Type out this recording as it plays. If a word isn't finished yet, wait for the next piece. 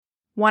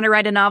Want to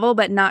write a novel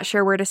but not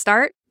sure where to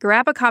start?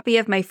 Grab a copy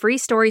of my free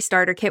story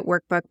starter kit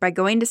workbook by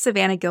going to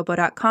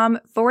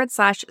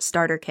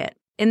savannahgilbo.com/starter kit.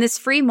 In this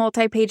free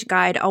multi-page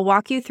guide, I'll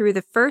walk you through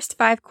the first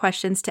 5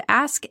 questions to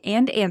ask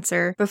and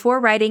answer before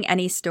writing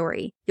any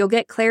story. You'll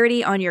get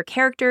clarity on your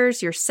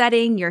characters, your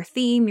setting, your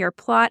theme, your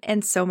plot,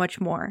 and so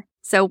much more.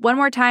 So one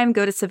more time,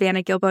 go to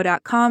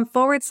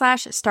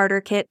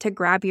savannahgilbo.com/starter kit to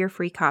grab your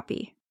free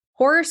copy.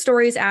 Horror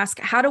stories ask,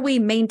 how do we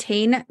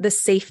maintain the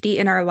safety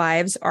in our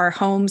lives, our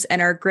homes,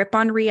 and our grip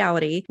on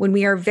reality when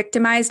we are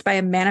victimized by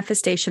a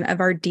manifestation of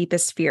our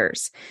deepest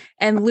fears?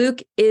 And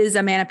Luke is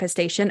a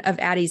manifestation of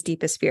Addie's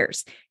deepest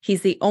fears.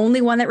 He's the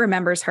only one that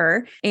remembers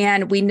her.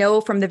 And we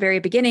know from the very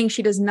beginning,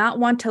 she does not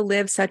want to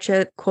live such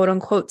a quote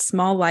unquote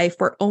small life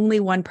where only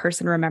one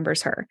person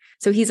remembers her.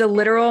 So he's a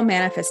literal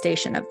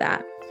manifestation of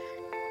that.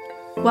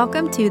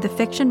 Welcome to the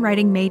Fiction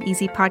Writing Made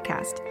Easy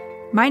podcast.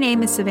 My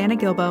name is Savannah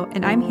Gilbo,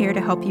 and I'm here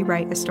to help you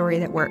write a story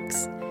that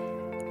works.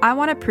 I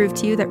want to prove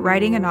to you that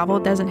writing a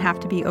novel doesn't have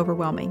to be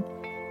overwhelming.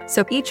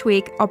 So each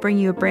week, I'll bring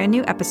you a brand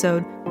new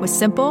episode with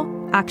simple,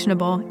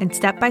 actionable, and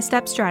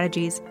step-by-step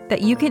strategies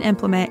that you can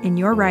implement in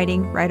your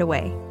writing right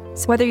away.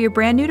 So whether you're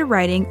brand new to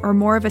writing or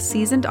more of a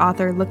seasoned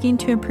author looking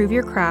to improve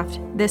your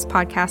craft, this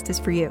podcast is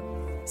for you.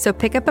 So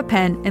pick up a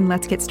pen and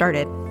let's get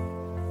started.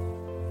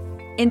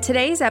 In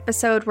today's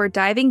episode, we're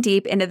diving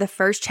deep into the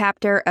first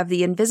chapter of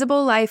The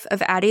Invisible Life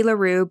of Addie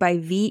LaRue by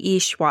V.E.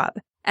 Schwab.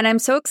 And I'm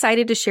so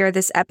excited to share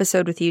this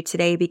episode with you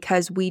today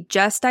because we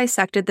just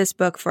dissected this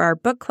book for our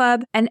book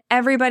club and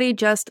everybody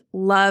just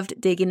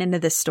loved digging into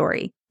this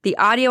story. The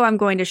audio I'm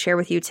going to share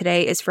with you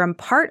today is from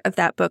part of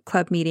that book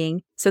club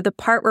meeting. So the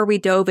part where we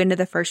dove into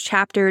the first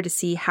chapter to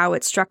see how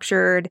it's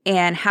structured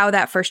and how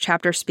that first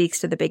chapter speaks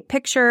to the big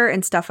picture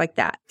and stuff like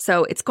that.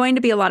 So it's going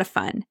to be a lot of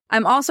fun.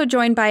 I'm also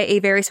joined by a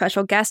very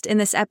special guest in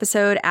this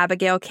episode,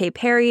 Abigail K.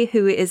 Perry,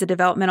 who is a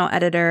developmental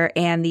editor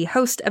and the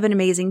host of an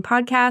amazing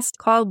podcast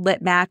called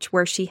Lit Match,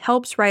 where she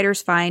helps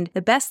writers find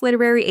the best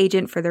literary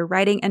agent for their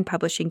writing and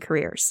publishing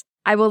careers.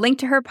 I will link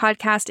to her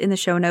podcast in the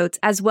show notes,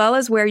 as well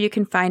as where you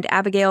can find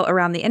Abigail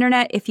around the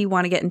internet if you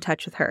want to get in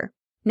touch with her.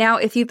 Now,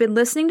 if you've been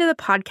listening to the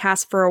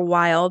podcast for a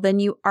while, then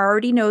you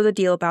already know the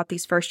deal about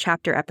these first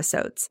chapter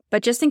episodes.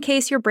 But just in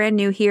case you're brand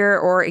new here,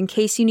 or in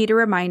case you need a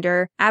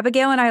reminder,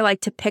 Abigail and I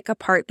like to pick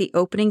apart the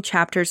opening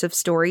chapters of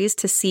stories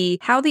to see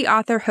how the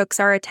author hooks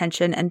our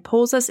attention and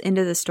pulls us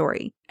into the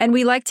story. And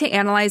we like to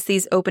analyze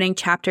these opening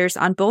chapters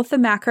on both the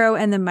macro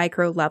and the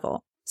micro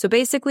level. So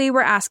basically,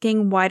 we're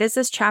asking, why does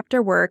this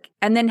chapter work?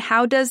 And then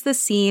how does the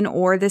scene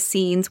or the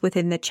scenes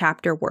within the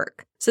chapter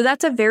work? So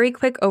that's a very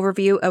quick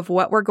overview of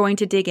what we're going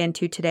to dig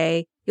into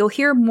today. You'll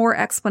hear more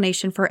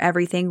explanation for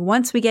everything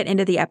once we get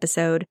into the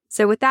episode.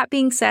 So with that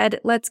being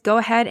said, let's go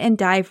ahead and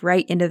dive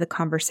right into the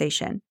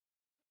conversation.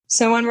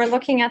 So when we're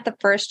looking at the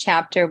first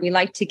chapter, we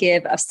like to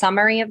give a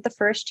summary of the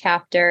first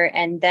chapter.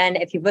 And then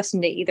if you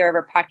listen to either of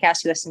our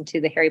podcasts, you listen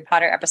to the Harry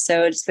Potter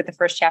episodes with the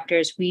first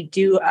chapters, we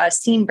do a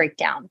scene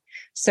breakdown.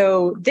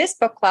 So this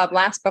book club,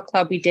 last book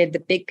club, we did the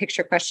big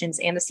picture questions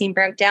and the scene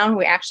breakdown.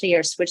 We actually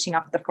are switching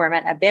up the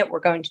format a bit. We're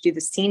going to do the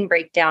scene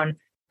breakdown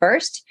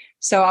first.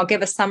 So I'll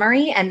give a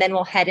summary and then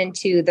we'll head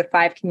into the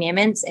 5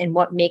 commandments and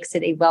what makes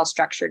it a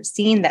well-structured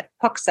scene that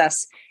hooks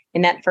us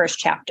in that first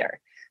chapter.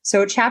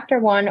 So chapter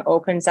 1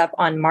 opens up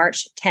on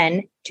March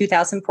 10,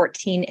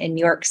 2014 in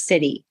New York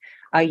City.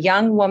 A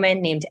young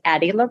woman named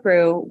Addie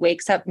LaRue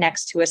wakes up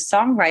next to a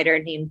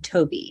songwriter named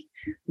Toby.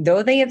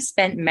 Though they have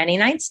spent many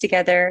nights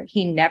together,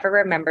 he never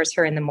remembers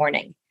her in the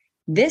morning.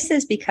 This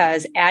is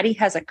because Addie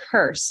has a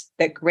curse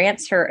that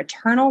grants her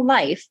eternal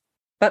life,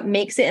 but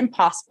makes it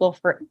impossible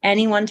for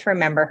anyone to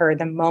remember her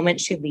the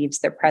moment she leaves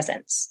their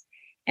presence.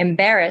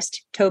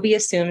 Embarrassed, Toby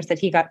assumes that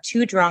he got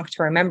too drunk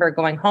to remember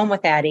going home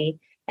with Addie.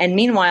 And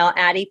meanwhile,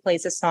 Addie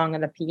plays a song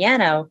on the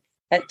piano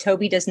that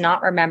Toby does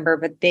not remember,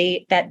 but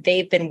that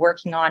they've been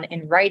working on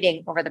and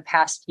writing over the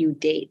past few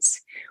days.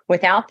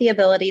 Without the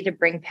ability to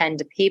bring pen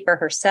to paper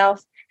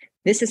herself,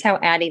 this is how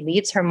Addie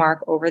leaves her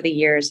mark over the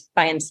years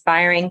by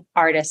inspiring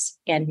artists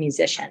and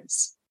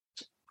musicians.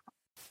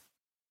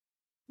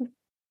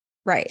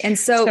 Right. And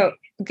so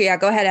yeah,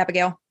 go ahead,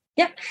 Abigail.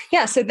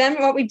 Yeah. So then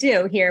what we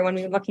do here when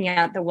we're looking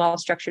at the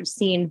well-structured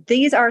scene,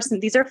 these are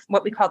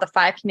what we call the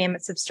 5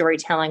 commandments of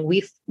storytelling.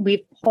 We've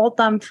pulled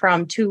them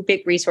from 2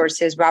 big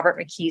resources, Robert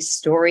McKee's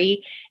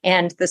Story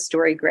and the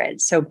Story Grid.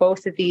 So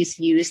both of these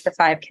use the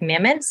 5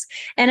 commandments,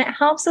 and it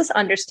helps us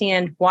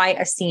understand why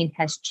a scene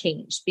has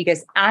changed,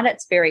 because at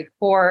its very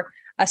core,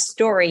 a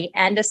story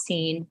and a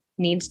scene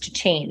needs to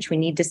change. We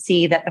need to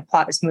see that the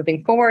plot is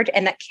moving forward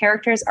and that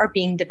characters are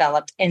being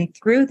developed. And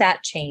through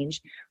that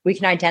change, we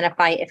can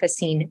identify if a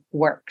scene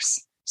works.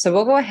 So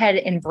we'll go ahead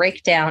and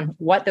break down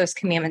what those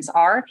commandments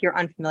are if you're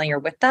unfamiliar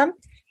with them,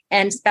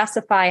 and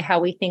specify how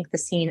we think the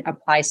scene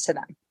applies to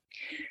them.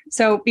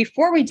 So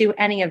before we do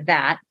any of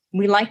that,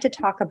 we like to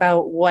talk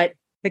about what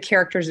the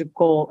character's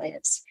goal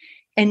is.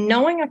 And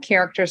knowing a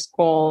character's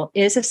goal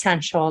is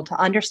essential to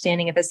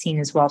understanding if a scene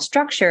is well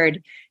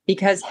structured,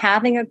 because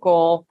having a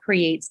goal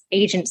creates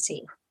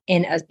agency.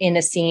 in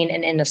a scene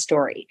and in a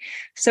story.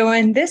 So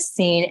in this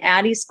scene,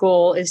 Addie's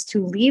goal is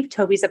to leave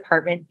Toby's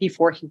apartment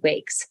before he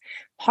wakes.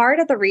 Part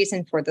of the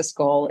reason for this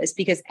goal is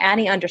because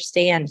Addie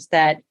understands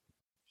that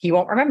he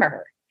won't remember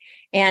her.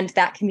 And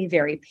that can be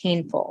very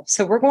painful.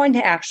 So we're going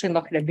to actually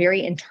look at a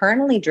very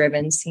internally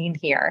driven scene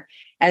here,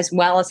 as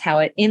well as how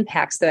it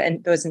impacts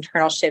those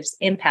internal shifts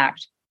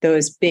impact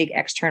those big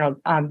external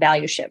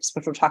value shifts,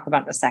 which we'll talk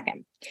about in a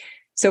second.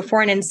 So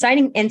for an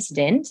inciting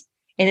incident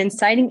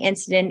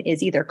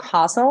is either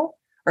causal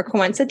or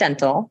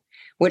coincidental,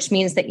 which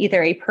means that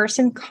either a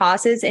person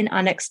causes an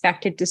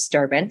unexpected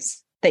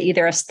disturbance that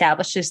either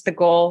establishes the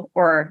goal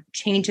or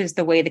changes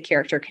the way the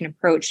character can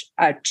approach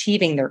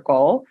achieving their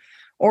goal,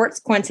 or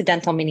it's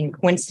coincidental, meaning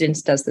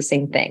coincidence does the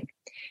same thing.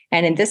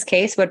 And in this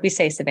case, what did we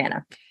say,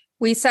 Savannah?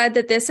 We said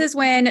that this is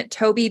when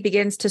Toby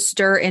begins to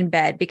stir in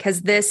bed,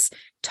 because this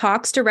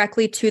talks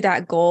directly to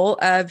that goal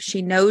of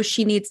she knows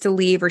she needs to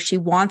leave, or she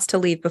wants to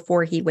leave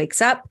before he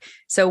wakes up.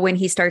 So when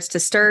he starts to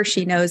stir,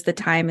 she knows the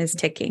time is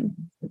ticking.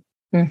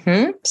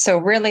 Mm-hmm. So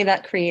really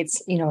that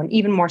creates, an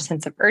even more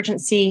sense of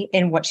urgency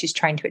in what she's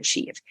trying to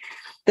achieve.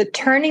 The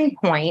turning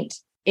point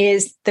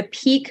is the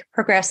peak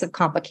progressive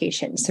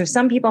complication. So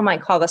some people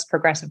might call this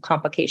progressive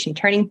complication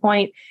turning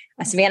point.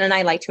 Savannah and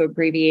I like to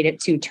abbreviate it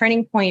to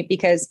turning point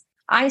because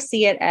I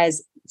see it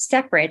as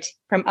separate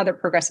from other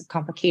progressive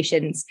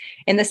complications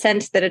in the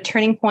sense that a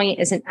turning point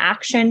is an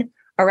action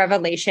or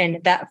revelation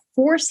that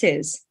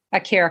forces a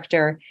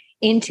character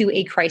into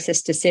a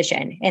crisis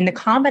decision. And the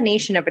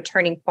combination of a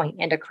turning point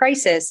and a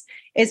crisis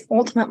is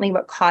ultimately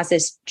what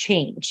causes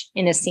change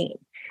in a scene.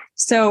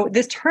 So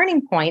this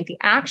turning point, the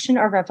action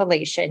or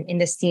revelation in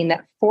the scene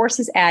that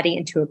forces Addie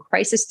into a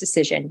crisis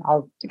decision,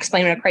 I'll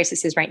explain what a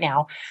crisis is right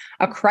now.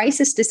 A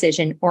crisis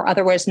decision, or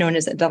otherwise known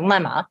as a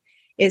dilemma,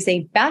 is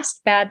a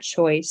best bad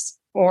choice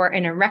or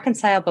an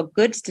irreconcilable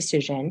goods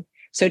decision.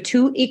 So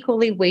two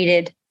equally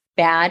weighted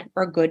bad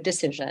or good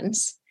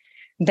decisions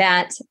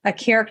that a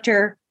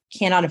character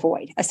cannot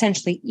avoid.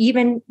 Essentially,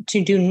 even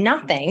to do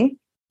nothing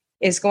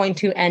is going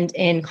to end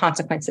in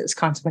consequences.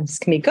 Consequences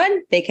can be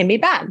good, they can be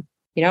bad.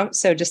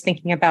 So just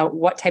thinking about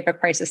what type of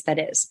crisis that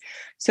is.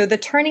 So the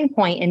turning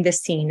point in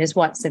this scene is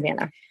what,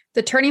 Savannah?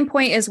 The turning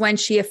point is when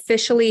she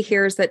officially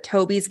hears that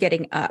Toby's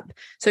getting up.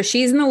 So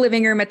she's in the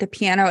living room at the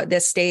piano at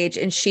this stage,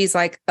 and she's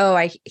like,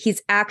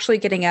 he's actually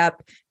getting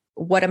up.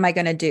 What am I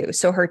going to do?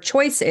 So her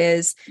choice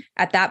is,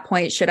 at that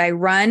point, should I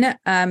run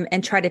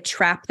and try to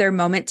trap their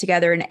moment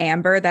together in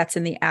amber? That's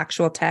in the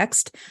actual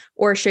text.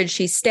 Or should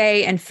she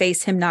stay and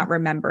face him not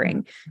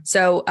remembering?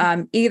 So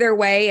either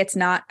way, it's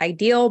not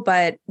ideal,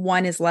 but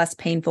one is less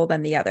painful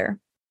than the other.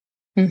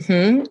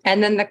 Mm-hmm.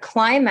 And then the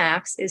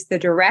climax is the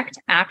direct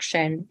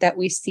action that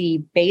we see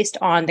based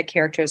on the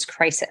character's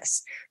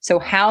crisis. So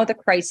how the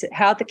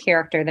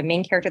character, the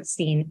main character of the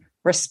scene,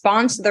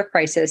 responds to their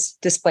crisis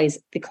displays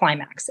the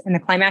climax. And the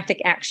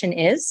climactic action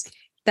is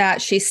that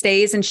she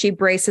stays and she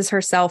braces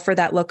herself for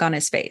that look on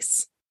his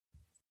face.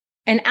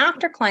 And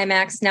after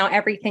climax, now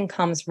everything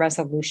comes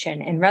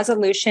resolution. And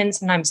resolution,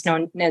 sometimes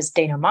known as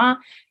denouement,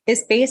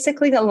 is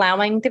basically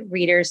allowing the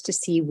readers to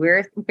see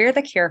where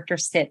the character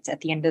sits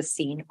at the end of the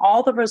scene,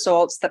 all the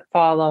results that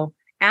follow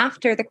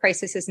after the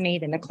crisis is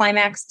made in the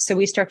climax. So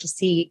we start to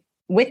see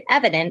with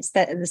evidence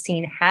that the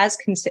scene has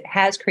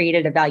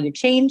created a value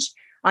change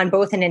on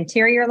both an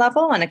interior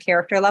level, on a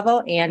character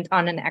level, and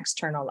on an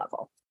external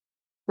level.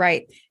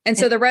 Right. And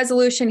so the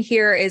resolution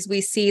here is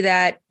we see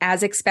that,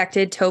 as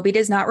expected, Toby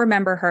does not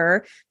remember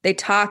her. They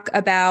talk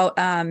about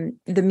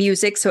the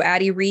music. So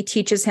Addie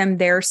reteaches him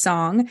their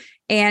song,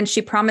 and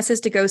she promises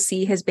to go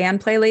see his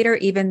band play later,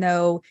 even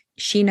though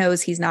she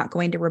knows he's not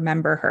going to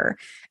remember her.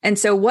 And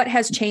so what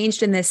has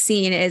changed in this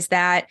scene is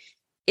that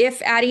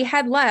if Addie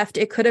had left,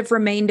 it could have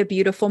remained a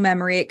beautiful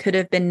memory. It could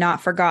have been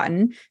not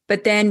forgotten.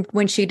 But then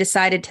when she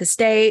decided to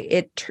stay,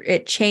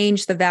 it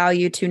changed the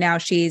value to now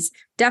she's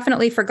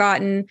definitely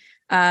forgotten.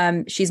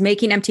 She's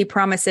making empty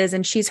promises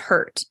and she's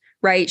hurt,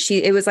 right?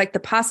 It was like the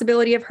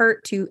possibility of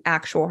hurt to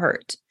actual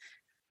hurt.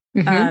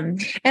 Mm-hmm.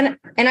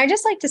 And I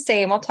just like to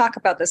say, and we'll talk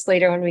about this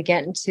later when we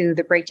get into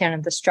the breakdown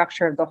of the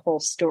structure of the whole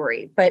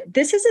story, but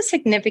this is a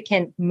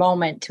significant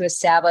moment to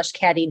establish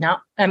to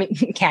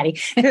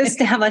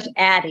establish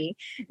Addie,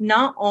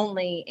 not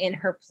only in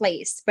her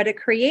place, but it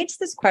creates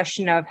this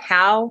question of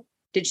how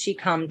did she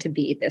come to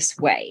be this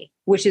way,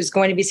 which is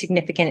going to be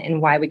significant in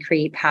why we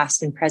create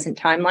past and present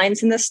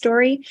timelines in this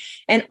story.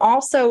 And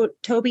also,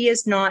 Toby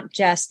is not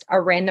just a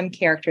random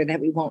character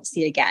that we won't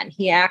see again.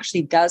 He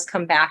actually does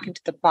come back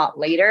into the plot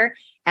later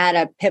at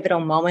a pivotal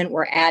moment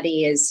where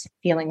Addie is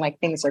feeling like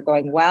things are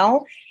going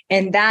well.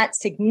 And that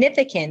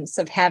significance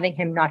of having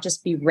him not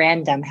just be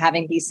random,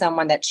 having be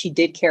someone that she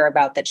did care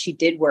about, that she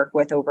did work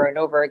with over and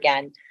over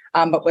again,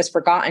 but was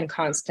forgotten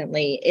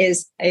constantly,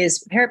 is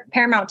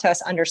paramount to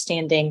us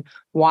understanding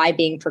why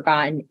being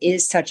forgotten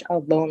is such a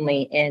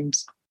lonely and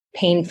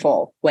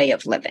painful way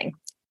of living.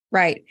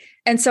 Right.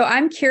 And so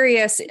I'm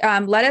curious,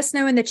 let us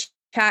know in the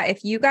chat,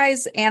 if you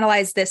guys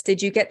analyze this,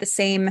 did you get the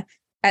same,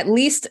 at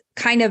least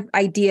kind of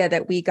idea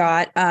that we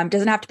got?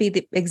 Doesn't have to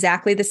be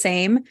exactly the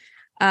same.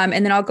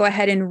 And then I'll go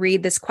ahead and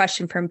read this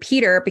question from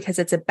Peter because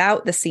it's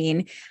about the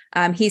scene.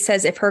 He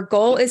says, if her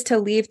goal is to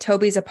leave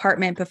Toby's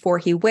apartment before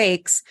he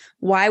wakes,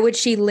 why would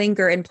she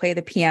linger and play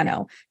the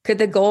piano? Could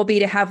the goal be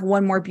to have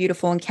one more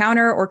beautiful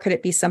encounter, or could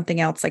it be something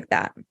else like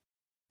that?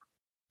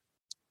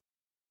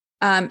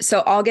 So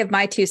I'll give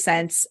my 2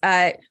 cents.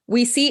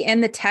 We see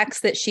in the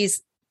text that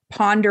she's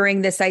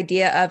pondering this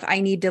idea of, I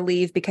need to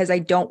leave because I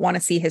don't want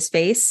to see his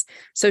face.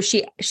 So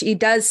she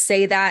does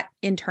say that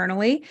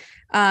internally.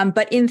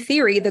 But in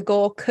theory, the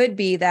goal could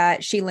be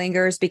that she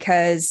lingers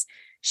because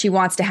she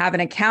wants to have an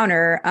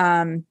encounter.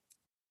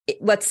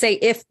 Let's say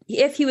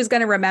if he was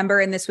going to remember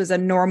and this was a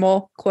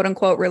normal, quote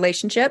unquote,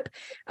 relationship,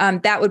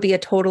 that would be a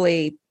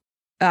totally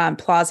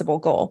plausible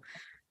goal.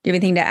 Do you have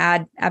anything to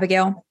add,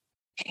 Abigail?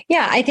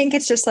 Yeah, I think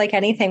it's just like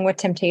anything with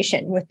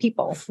temptation with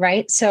people,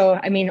 right? So,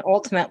 I mean,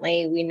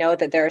 ultimately, we know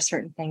that there are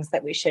certain things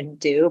that we shouldn't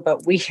do,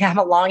 but we have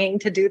a longing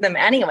to do them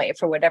anyway,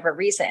 for whatever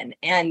reason.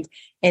 And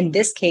in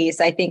this case,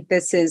 I think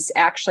this is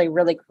actually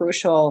really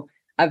crucial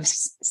of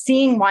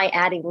seeing why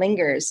Addie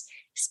lingers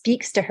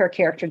speaks to her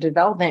character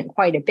development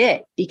quite a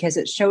bit, because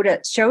it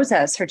shows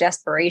us her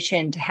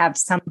desperation to have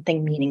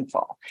something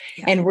meaningful.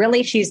 Yeah. And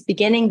really, she's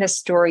beginning this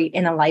story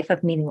in a life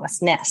of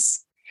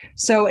meaninglessness.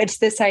 So it's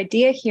this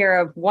idea here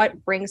of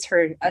what brings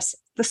her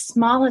the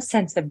smallest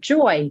sense of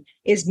joy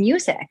is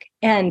music.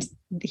 And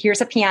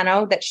here's a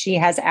piano that she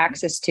has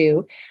access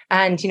to.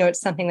 And, it's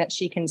something that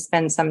she can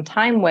spend some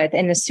time with.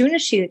 And as soon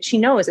as she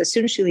knows, as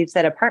soon as she leaves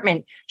that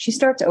apartment, she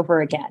starts over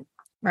again.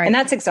 Right. And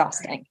that's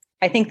exhausting.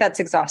 I think that's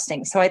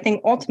exhausting. So I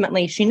think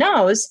ultimately she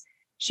knows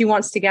she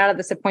wants to get out of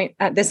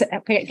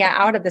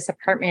this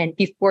apartment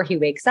before he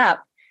wakes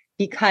up,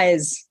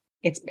 because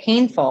it's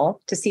painful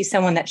to see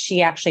someone that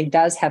she actually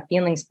does have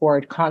feelings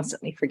for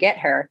constantly forget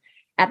her.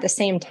 At the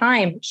same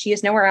time, she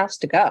has nowhere else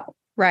to go.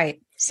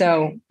 Right.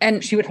 So,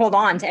 and she would hold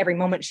on to every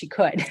moment she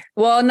could.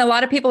 Well, and a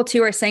lot of people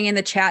too are saying in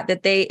the chat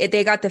that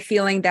they got the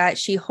feeling that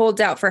she holds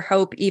out for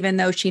hope, even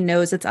though she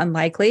knows it's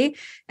unlikely.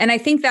 And I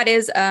think that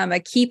is a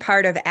key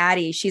part of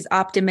Addie. She's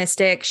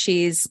optimistic.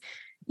 She's,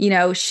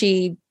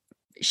 she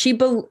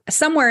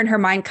somewhere in her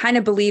mind kind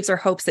of believes or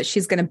hopes that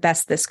she's going to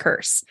best this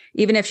curse,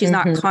 even if she's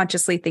not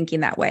consciously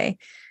thinking that way.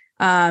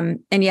 And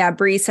yeah,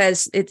 Bree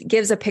says it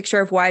gives a picture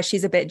of why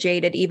she's a bit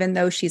jaded, even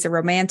though she's a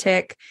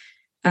romantic.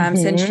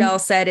 Since Shell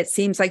said it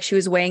seems like she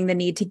was weighing the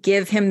need to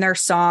give him their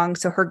song,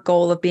 so her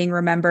goal of being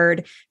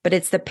remembered, but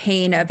it's the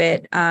pain of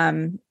it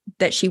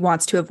that she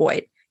wants to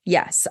avoid.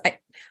 Yes.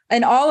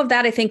 And all of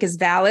that I think is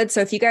valid.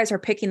 So if you guys are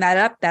picking that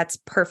up, that's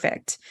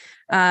perfect.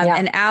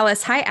 And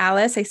Alice, hi,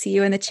 Alice. I see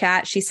you in the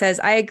chat. She says,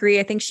 I agree.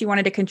 I think she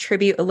wanted to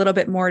contribute a little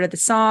bit more to the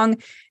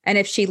song. And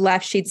if she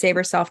left, she'd save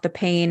herself the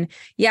pain.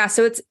 Yeah.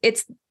 So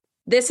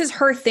this is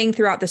her thing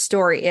throughout the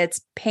story.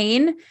 It's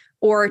pain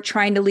or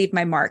trying to leave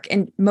my mark.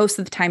 And most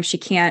of the time she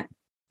can't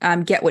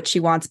get what she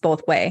wants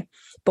both ways.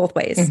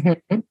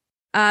 Mm-hmm.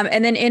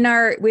 And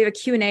then we have a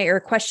Q&A or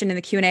a question in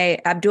the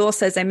Q&A. Abdul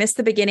says, I missed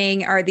the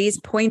beginning. Are these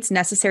points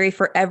necessary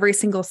for every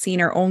single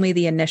scene or only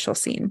the initial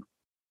scene?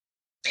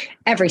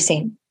 Every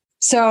scene.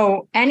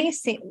 So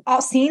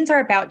all scenes are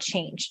about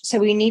change. So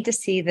we need to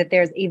see that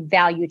there's a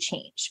value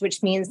change,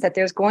 which means that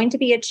there's going to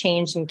be a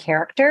change in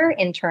character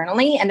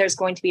internally, and there's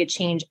going to be a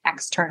change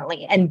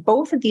externally. And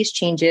both of these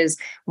changes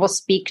will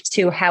speak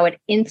to how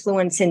it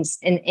influences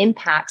and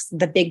impacts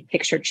the big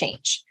picture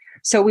change.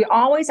 So we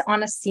always,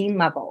 on a scene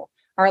level,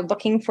 are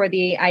looking for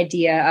the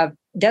idea of,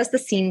 does the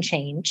scene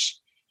change?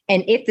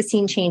 And if the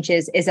scene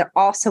changes, is it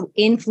also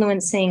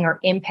influencing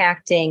or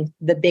impacting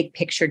the big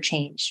picture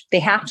change? They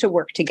have to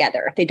work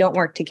together. If they don't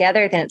work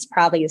together, then it's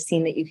probably a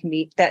scene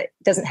that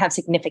doesn't have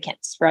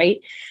significance,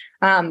 right?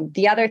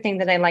 The other thing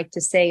that I like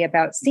to say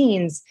about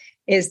scenes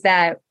is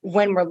that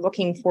when we're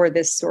looking for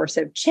this source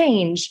of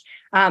change,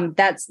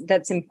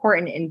 that's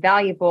important and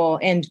valuable.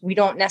 And we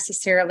don't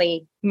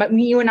necessarily,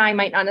 you and I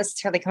might not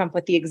necessarily come up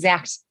with the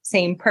exact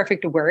same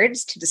perfect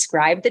words to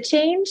describe the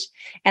change.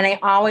 And I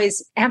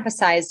always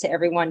emphasize to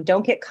everyone,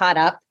 don't get caught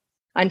up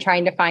on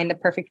trying to find the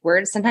perfect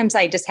words. Sometimes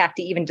I just have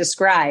to even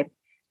describe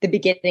the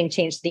beginning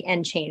change to the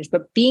end change.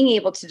 But being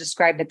able to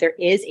describe that there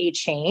is a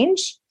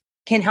change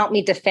can help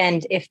me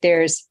defend if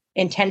there's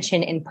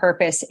intention and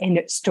purpose and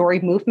story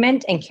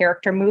movement and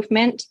character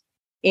movement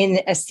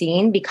in a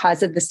scene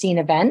because of the scene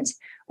event,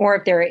 or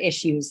if there are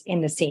issues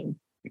in the scene.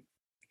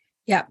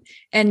 Yeah.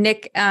 And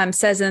Nick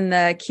says in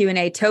the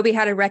Q&A, Toby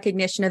had a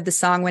recognition of the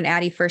song when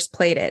Addie first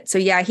played it. So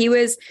yeah,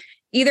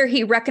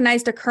 he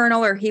recognized a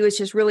kernel, or he was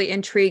just really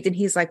intrigued. And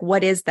he's like,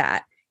 what is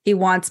that? He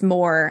wants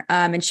more.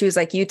 And she was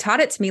like, you taught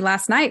it to me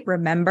last night,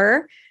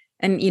 remember?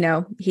 And,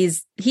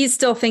 he's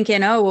still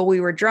thinking, oh, well,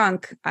 we were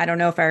drunk. I don't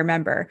know if I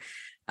remember.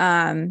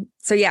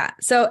 So yeah.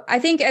 So I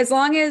think as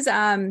long as,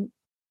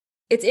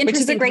 it's interesting. Which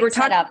is a great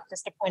setup,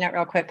 just to point out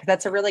real quick, because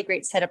that's a really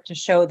great setup to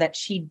show that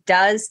she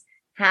does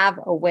have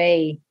a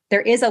way.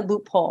 There is a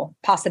loophole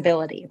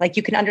possibility. Like,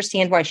 you can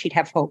understand why she'd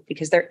have hope,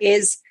 because there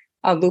is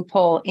a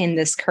loophole in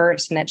this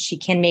curse, and that she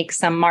can make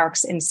some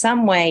marks in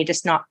some way,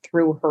 just not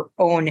through her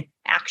own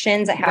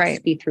actions. It has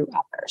to be through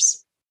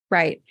others.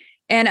 Right.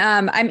 And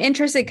I'm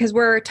interested because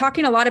we're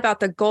talking a lot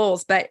about the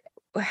goals, but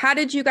how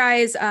did you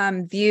guys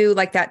view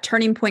like that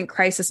turning point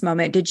crisis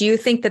moment? Did you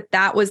think that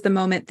that was the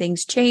moment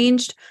things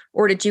changed,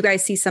 or did you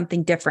guys see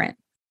something different?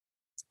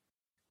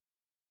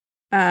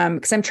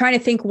 Because I'm trying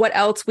to think what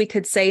else we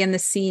could say in the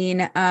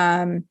scene.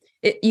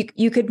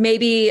 You could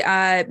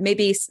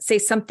maybe say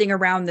something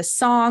around the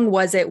song.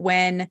 Was it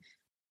when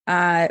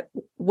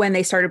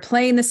they started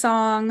playing the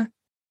song?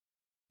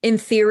 In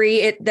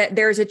theory, that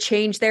there's a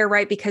change there,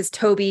 right? Because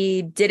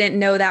Toby didn't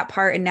know that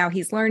part and now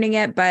he's learning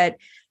it. But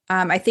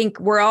I think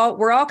we're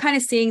all kind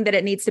of seeing that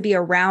it needs to be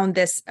around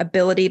this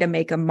ability to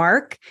make a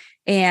mark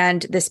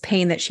and this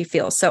pain that she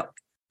feels. So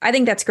I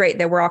think that's great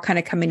that we're all kind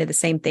of coming to the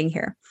same thing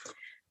here.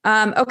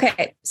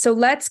 Okay, so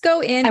let's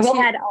go into.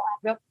 I'll add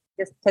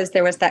just because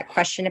there was that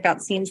question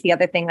about scenes. The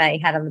other thing that I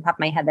had on the top of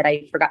my head that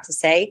I forgot to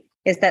say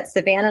is that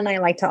Savannah and I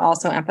like to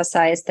also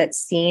emphasize that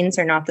scenes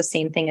are not the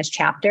same thing as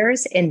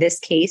chapters. In this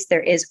case,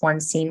 there is one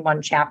scene,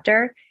 one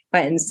chapter,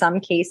 but in some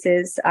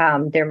cases,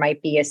 there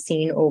might be a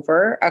scene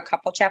over a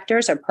couple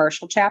chapters or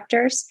partial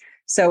chapters.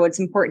 So it's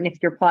important if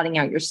you're plotting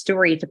out your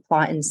story to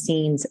plot in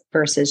scenes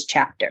versus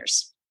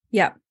chapters.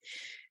 Yeah.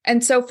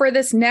 And so for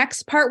this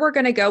next part, we're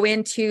going to go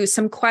into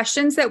some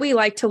questions that we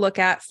like to look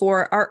at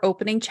for our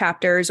opening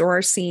chapters or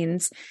our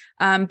scenes.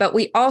 But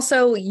we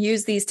also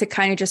use these to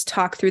kind of just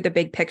talk through the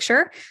big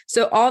picture.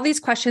 So all these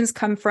questions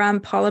come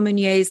from Paula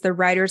Munier's The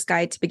Writer's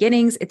Guide to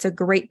Beginnings. It's a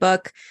great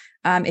book.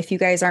 If you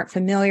guys aren't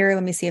familiar,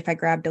 let me see if I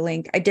grabbed a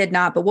link. I did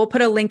not, but we'll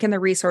put a link in the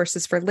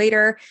resources for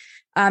later.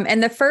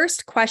 And the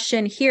first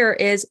question here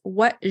is,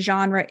 what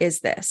genre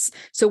is this?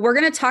 So we're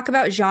going to talk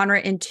about genre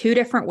in two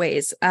different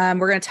ways.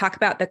 We're going to talk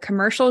about the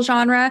commercial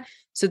genre.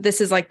 So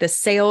this is like the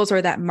sales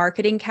or that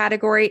marketing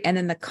category, and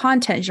then the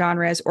content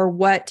genres, or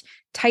what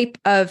type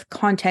of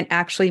content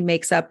actually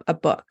makes up a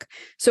book.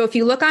 So if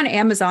you look on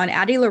Amazon,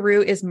 Addie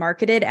LaRue is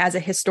marketed as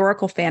a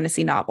historical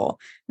fantasy novel.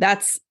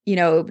 That's,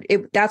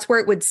 that's where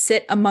it would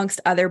sit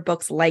amongst other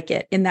books like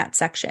it in that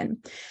section.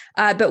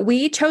 But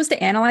we chose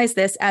to analyze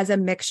this as a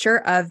mixture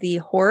of the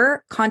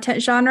horror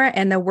content genre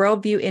and the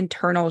worldview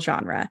internal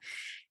genre.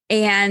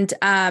 And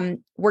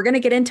we're going to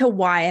get into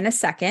why in a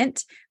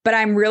second, but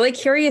I'm really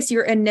curious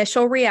your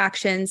initial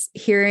reactions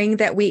hearing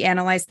that we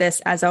analyze this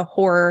as a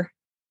horror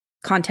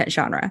content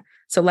genre.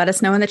 So let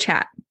us know in the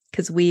chat,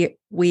 because we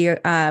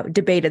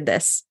debated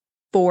this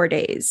 4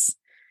 days.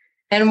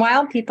 And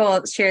while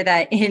people share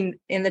that in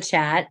the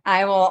chat,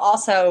 I will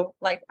also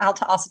I'll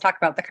also talk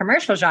about the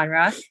commercial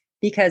genre,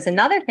 because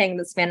another thing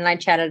that Savannah and I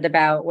chatted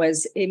about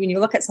was when you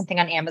look at something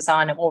on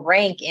Amazon, it will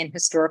rank in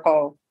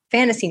historical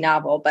fantasy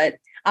novel, but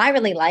I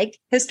really like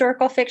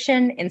historical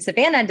fiction, and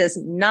Savannah does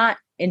not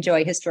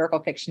enjoy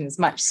historical fiction as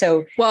much.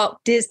 So,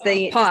 does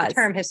the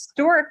term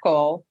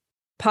historical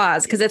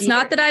pause? Because it's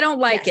not that I don't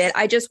like it.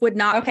 I just would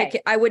not pick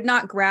it. I would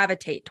not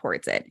gravitate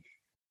towards it.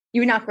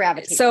 You would not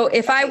gravitate. So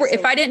if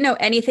I didn't know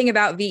anything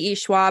about V.E.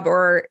 Schwab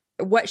or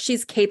what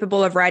she's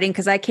capable of writing,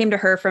 because I came to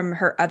her from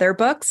her other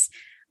books,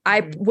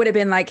 I would have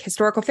been like,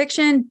 historical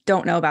fiction,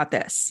 don't know about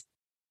this.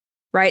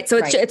 Right. So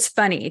it's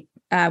funny.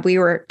 We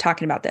were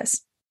talking about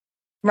this.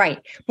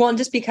 Right. Well, and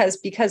just because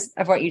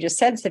of what you just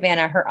said,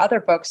 Savannah, her other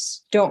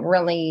books don't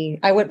really,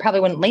 probably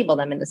wouldn't label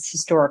them in this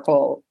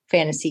historical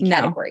fantasy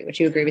category. Would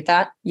you agree with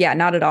that? Yeah,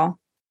 not at all.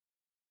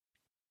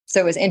 So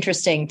it was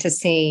interesting to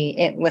see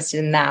it listed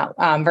in that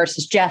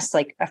versus just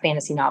like a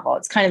fantasy novel.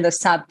 It's kind of the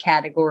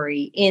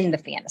subcategory in the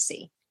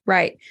fantasy.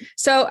 Right.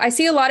 So I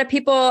see a lot of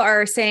people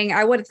are saying,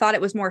 I would have thought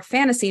it was more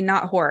fantasy,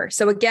 not horror.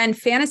 So again,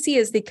 fantasy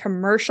is the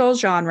commercial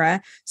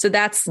genre. So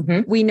that's,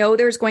 we know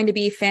there's going to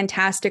be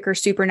fantastic or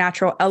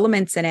supernatural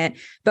elements in it,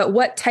 but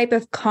what type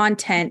of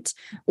content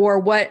or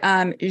what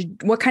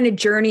kind of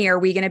journey are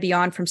we going to be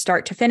on from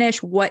start to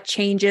finish? What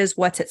changes?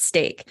 What's at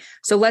stake?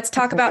 So let's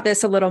talk about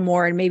this a little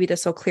more, and maybe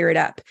this will clear it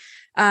up.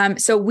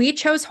 So we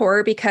chose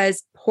horror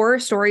because horror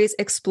stories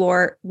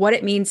explore what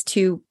it means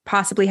to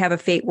possibly have a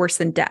fate worse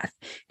than death.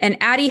 And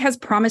Addie has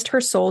promised her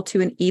soul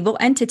to an evil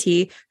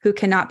entity who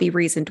cannot be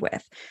reasoned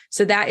with.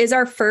 So that is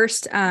our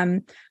first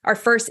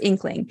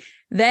inkling.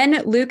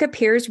 Then Luke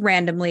appears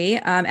randomly,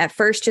 at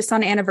first just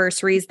on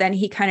anniversaries. Then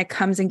he kind of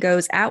comes and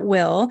goes at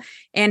will,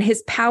 and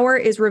his power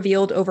is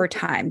revealed over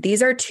time.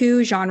 These are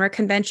two genre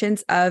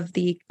conventions of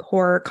the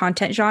horror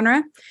content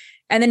genre.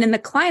 And then in the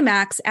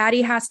climax,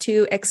 Addie has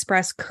to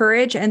express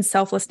courage and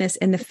selflessness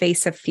in the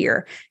face of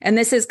fear. And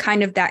this is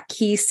kind of that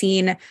key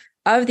scene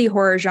of the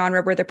horror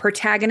genre where the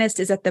protagonist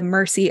is at the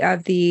mercy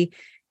of the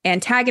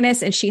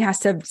antagonist, and she has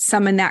to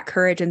summon that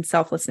courage and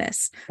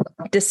selflessness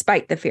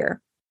despite the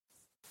fear.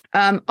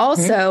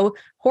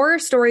 Horror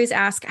stories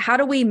ask, how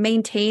do we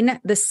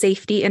maintain the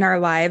safety in our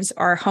lives,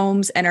 our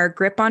homes, and our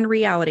grip on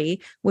reality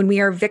when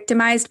we are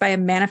victimized by a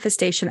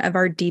manifestation of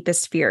our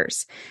deepest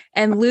fears?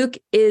 And Luke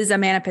is a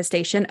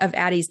manifestation of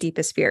Addie's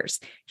deepest fears.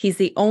 He's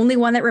the only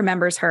one that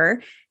remembers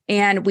her.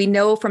 And we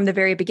know from the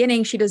very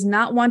beginning, she does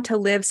not want to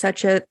live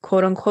such a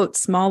quote unquote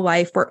small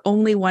life where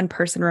only one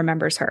person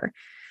remembers her.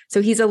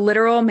 So he's a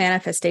literal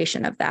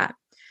manifestation of that.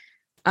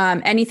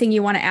 Anything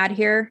you want to add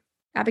here,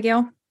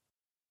 Abigail?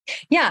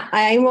 Yeah,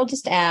 I will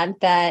just add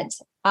that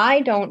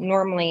I don't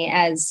normally,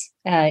 as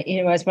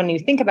when you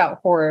think about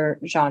horror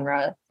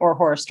genre or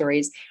horror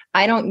stories,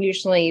 I don't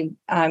usually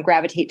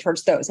gravitate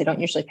towards those. I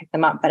don't usually pick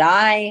them up, but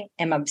I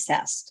am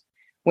obsessed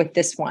with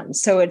this one.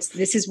 So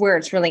this is where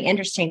it's really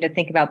interesting to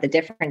think about the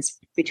difference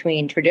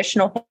between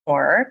traditional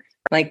horror,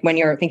 like when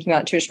you're thinking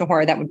about traditional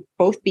horror, that would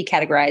both be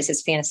categorized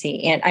as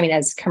fantasy and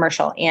as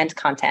commercial and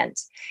content.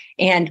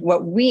 And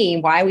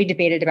why we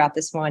debated about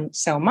this one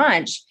so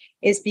much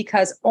is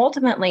because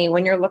ultimately,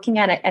 when you're looking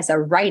at it as a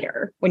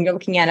writer, when you're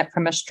looking at it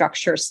from a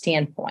structure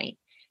standpoint,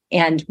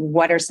 and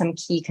what are some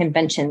key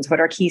conventions, what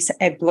are key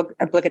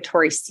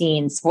obligatory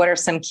scenes, what are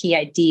some key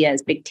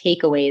ideas, big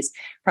takeaways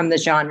from the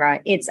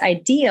genre, it's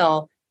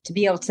ideal to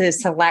be able to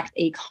select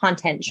a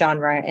content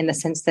genre in the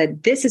sense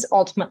that this is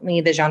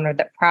ultimately the genre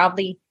that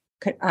probably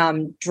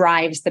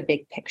drives the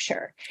big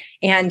picture.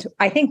 And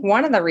I think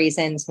one of the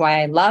reasons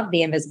why I love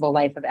The Invisible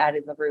Life of Addie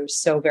LaRue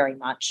so very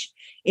much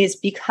is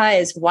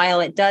because while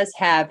it does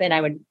have, and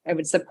I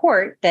would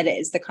support that it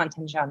is the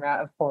content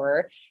genre of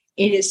horror,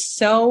 it is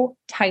so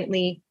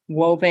tightly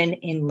woven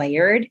and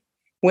layered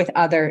with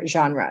other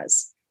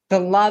genres. The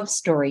love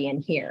story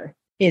in here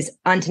is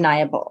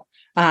undeniable.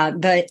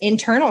 The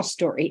internal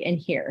story in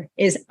here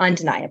is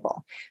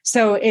undeniable.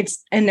 So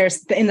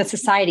there's in the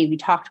society,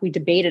 we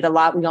debated a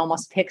lot. We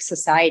almost picked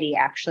society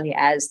actually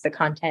as the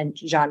content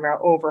genre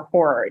over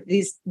horror.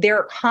 There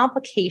are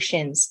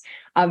complications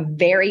of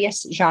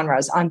various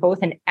genres on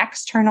both an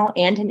external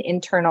and an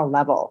internal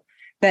level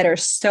that are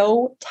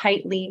so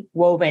tightly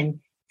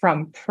woven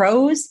from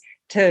prose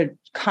to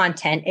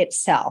content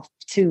itself,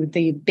 to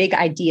the big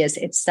ideas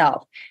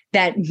itself,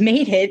 that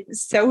made it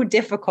so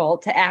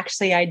difficult to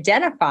actually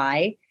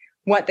identify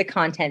what the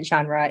content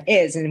genre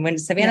is. And when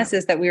Savannah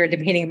says that we were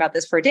debating about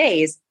this for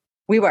days,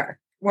 we're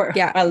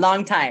a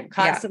long time,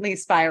 constantly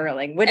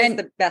spiraling. What is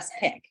the best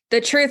pick? The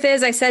truth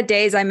is, I said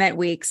days, I meant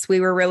weeks. We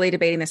were really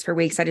debating this for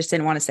weeks. I just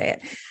didn't want to say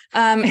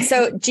it.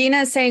 So Gina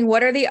is saying,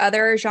 what are the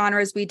other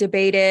genres we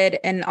debated?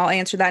 And I'll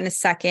answer that in a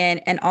second.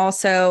 And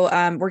also,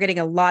 we're getting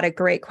a lot of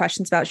great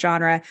questions about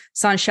genre.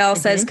 Sanchelle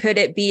says, could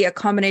it be a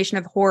combination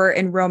of horror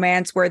and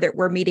romance where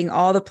we're meeting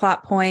all the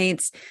plot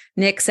points?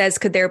 Nick says,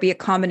 could there be a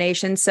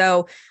combination?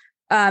 So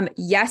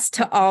yes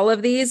to all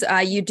of these.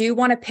 You do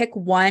want to pick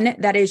one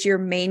that is your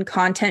main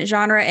content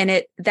genre,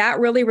 and that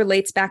really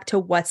relates back to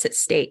what's at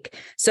stake.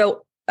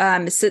 So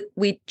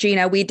we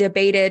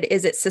debated,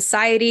 is it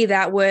society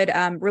that would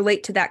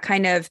relate to that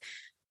kind of,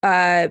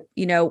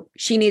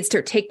 she needs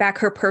to take back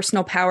her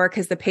personal power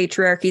because the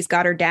patriarchy's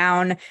got her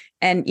down,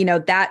 and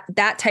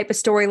that type of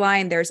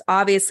storyline. There's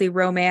obviously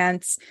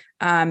romance.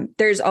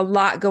 There's a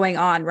lot going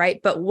on, right?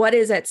 But what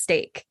is at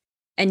stake?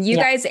 And you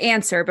guys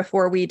answer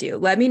before we do.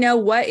 Let me know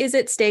what is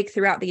at stake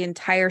throughout the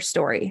entire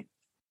story,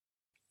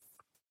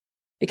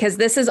 because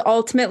this is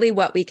ultimately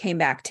what we came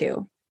back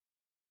to.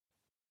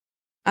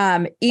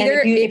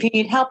 If you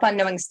need help on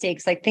knowing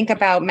stakes, like think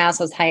about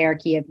Maslow's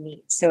hierarchy of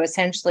needs. So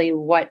essentially,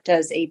 what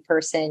does a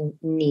person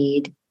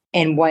need,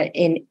 and what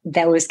in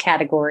those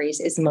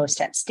categories is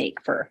most at stake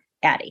for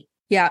Addie?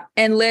 Yeah.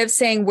 And Liv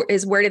saying,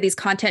 where do these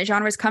content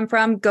genres come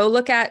from? Go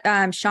look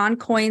at Sean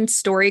Coyne's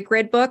Story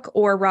Grid book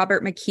or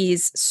Robert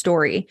McKee's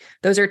story.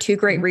 Those are two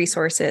great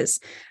resources.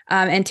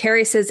 And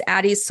Terry says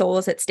Addie's soul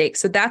is at stake.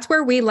 So that's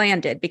where we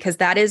landed, because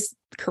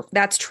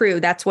that's true.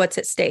 That's what's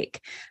at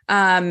stake.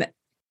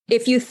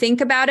 If you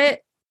think about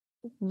it,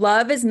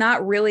 love is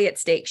not really at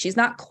stake. She's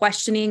not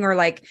questioning, or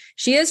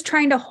she is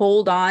trying to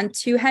hold on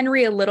to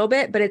Henry a little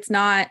bit, but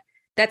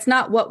that's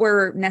not what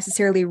we're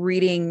necessarily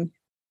reading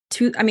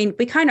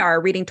we kind of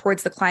are reading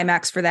towards the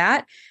climax for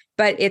that,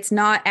 but it's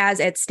not as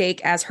at stake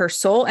as her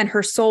soul, and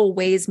her soul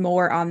weighs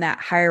more on that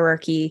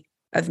hierarchy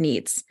of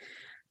needs.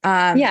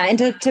 And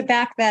to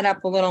back that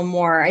up a little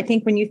more, I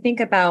think when you think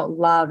about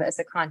love as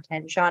a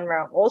content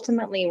genre,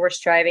 ultimately we're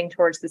striving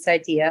towards this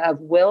idea of,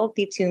 will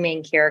the two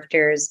main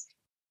characters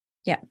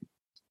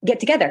get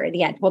together at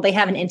the end? Will they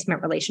have an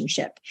intimate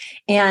relationship?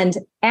 And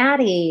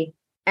Addie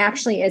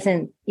actually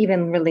isn't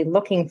even really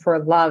looking for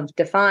love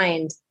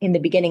defined in the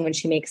beginning when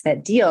she makes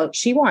that deal.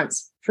 She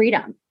wants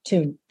freedom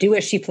to do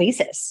as she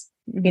pleases.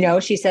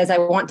 She says, I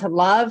want to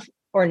love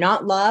or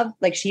not love.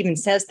 Like, she even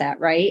says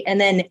that, right?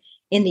 And then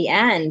in the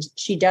end,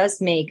 she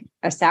does make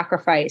a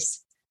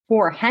sacrifice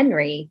for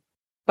Henry,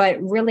 but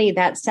really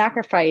that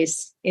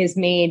sacrifice is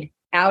made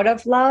out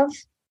of love.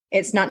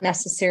 It's not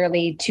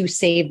necessarily to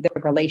save the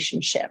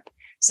relationship.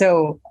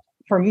 So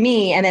for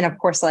me, and then of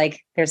course,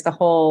 there's the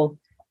whole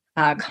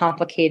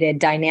complicated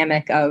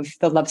dynamic of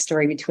the love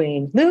story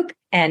between Luke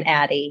and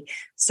Addie.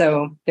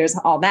 So there's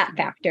all that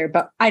factor,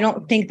 but I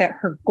don't think that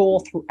her goal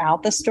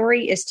throughout the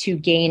story is to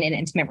gain an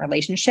intimate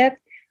relationship.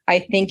 I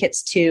think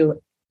it's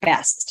to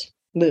best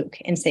Luke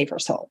and save her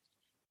soul.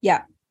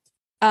 Yeah.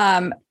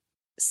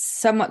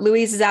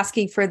 Louise is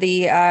asking for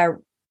the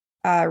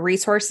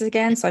resources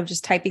again. So I'm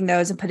just typing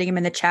those and putting them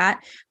in the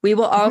chat. We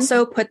will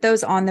also put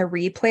those on the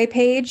replay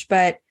page,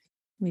 but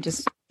let me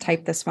just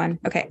type this one.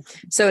 Okay.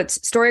 So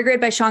it's Story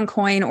Grid by Sean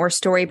Coyne or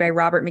Story by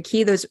Robert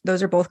McKee.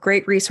 Those are both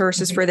great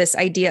resources for this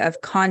idea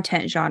of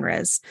content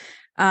genres.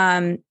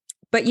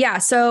 But yeah,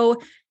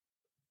 so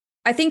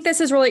I think this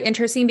is really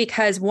interesting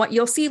because what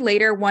you'll see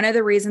later, one of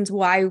the reasons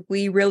why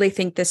we really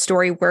think this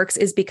story works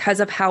is because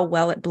of how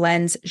well it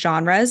blends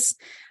genres.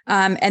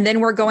 And then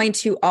we're going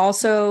to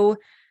also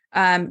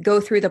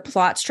go through the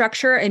plot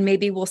structure, and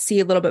maybe we'll see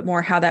a little bit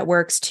more how that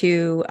works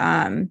to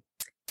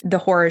the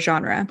horror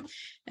genre.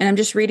 And I'm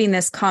just reading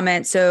this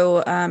comment.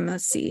 So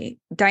let's see.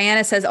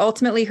 Diana says,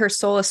 ultimately, her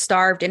soul is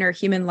starved in her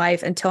human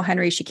life until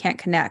Henry, she can't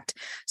connect.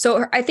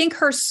 So I think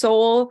her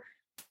soul,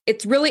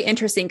 it's really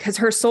interesting because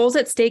her soul's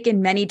at stake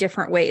in many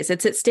different ways.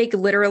 It's at stake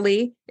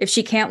literally. If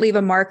she can't leave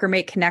a mark or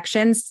make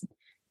connections,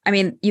 I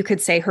mean, you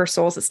could say her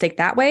soul's at stake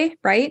that way,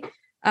 right?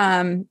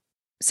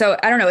 So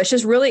I don't know. It's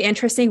just really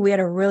interesting. We had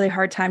a really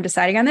hard time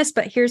deciding on this,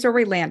 but here's where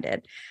we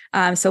landed.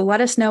 So let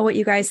us know what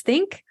you guys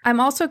think. I'm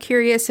also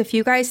curious if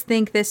you guys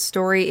think this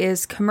story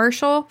is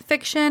commercial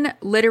fiction,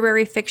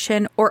 literary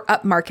fiction, or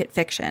upmarket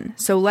fiction.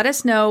 So let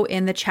us know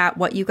in the chat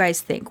what you guys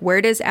think.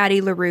 Where does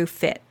Addie LaRue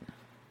fit?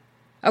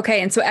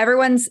 Okay, and so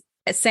everyone's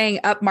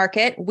saying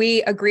upmarket.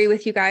 We agree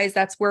with you guys.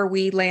 That's where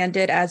we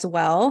landed as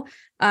well.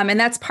 And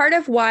that's part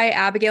of why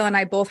Abigail and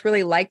I both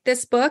really like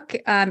this book,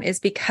 is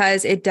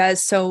because it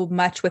does so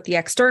much with the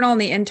external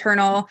and the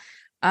internal.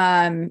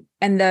 And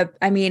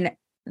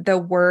the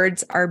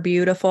words are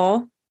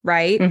beautiful,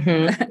 right?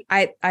 Mm-hmm.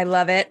 I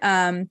love it.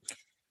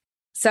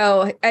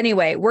 So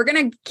anyway, we're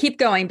going to keep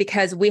going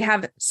because we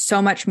have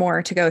so much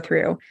more to go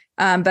through.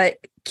 But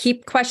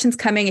keep questions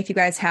coming if you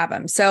guys have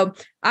them. So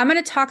I'm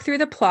going to talk through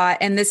the plot.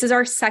 And this is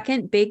our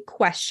second big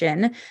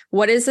question.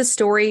 What is the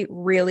story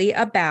really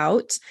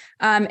about?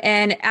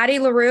 And Addie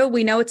LaRue,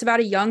 we know it's about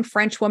a young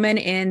French woman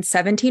in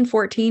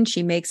 1714.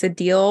 She makes a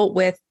deal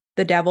with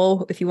the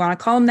devil, if you want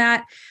to call him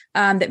that,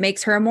 that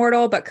makes her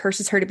immortal, but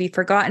curses her to be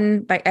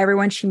forgotten by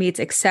everyone she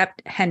meets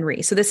except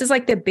Henry. So this is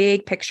like the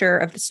big picture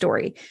of the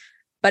story.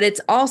 But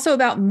it's also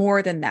about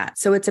more than that.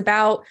 So it's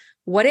about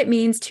what it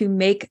means to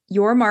make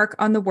your mark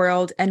on the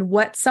world and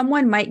what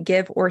someone might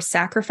give or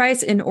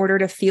sacrifice in order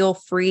to feel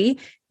free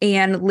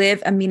and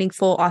live a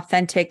meaningful,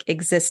 authentic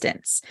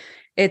existence.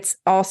 It's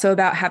also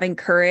about having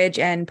courage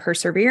and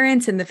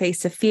perseverance in the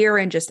face of fear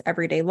and just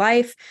everyday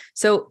life.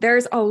 So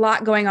there's a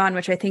lot going on,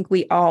 which I think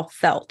we all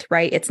felt,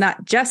 right? It's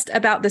not just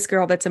about this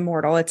girl that's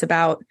immortal. It's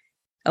about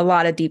a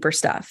lot of deeper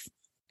stuff.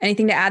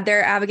 Anything to add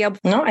there, Abigail?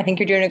 No, I think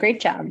you're doing a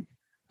great job.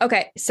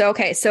 Okay.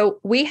 So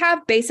we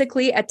have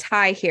basically a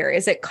tie here.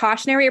 Is it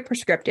cautionary or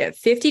prescriptive?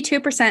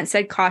 52%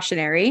 said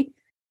cautionary.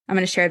 I'm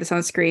going to share this on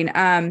the screen.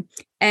 And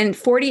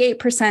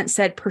 48%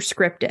 said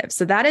prescriptive.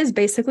 So that is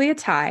basically a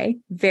tie.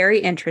 Very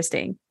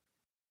interesting.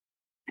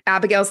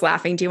 Abigail's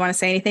laughing. Do you want to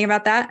say anything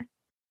about that?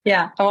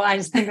 Yeah. Oh, I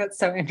just think that's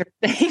so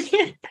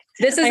interesting.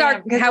 This is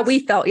how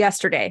we felt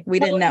yesterday. We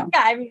didn't know.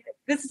 Yeah. I mean,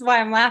 this is why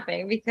I'm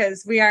laughing,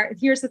 because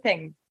here's the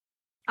thing.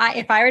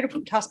 If I were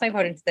to toss my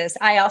vote into this,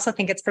 I also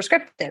think it's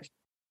prescriptive.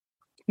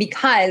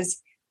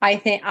 Because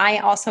I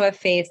also have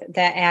faith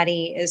that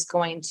Addie is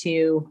going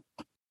to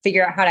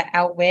figure out how to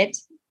outwit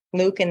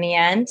Luke in the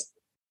end.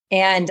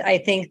 And I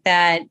think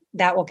that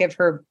will give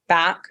her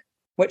back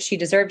what she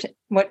deserved.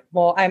 Not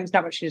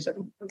what she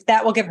deserved.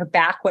 That will give her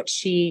back what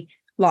she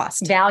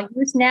lost,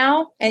 values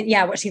now. And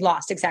yeah, what she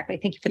lost. Exactly.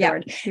 Thank you for the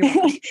word.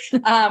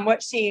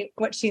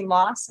 What she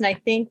lost. And I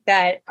think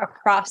that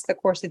across the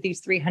course of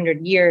these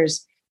 300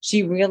 years,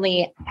 she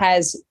really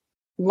has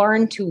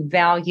learned to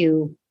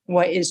value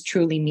what is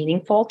truly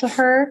meaningful to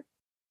her.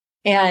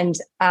 And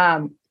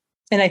I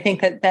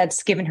think that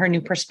that's given her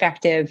new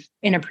perspective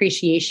and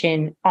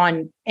appreciation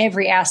on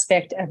every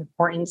aspect of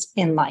importance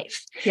in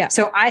life. Yeah.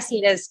 So I see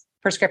it as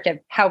prescriptive.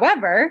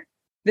 However,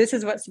 this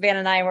is what Savannah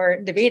and I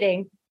were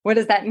debating. What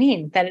does that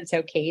mean? That it's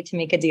okay to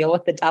make a deal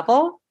with the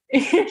devil?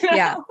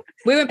 Yeah.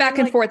 We went back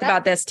and forth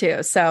about this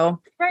too. So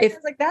right, I was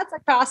like,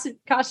 that's a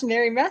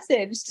cautionary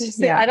message to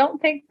say. Yeah. I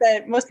don't think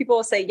that most people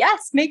will say,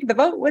 yes, make the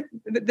vote with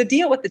the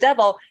deal with the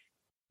devil.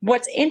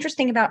 What's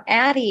interesting about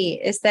Addie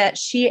is that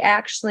she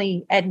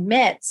actually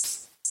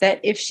admits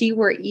that if she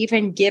were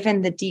even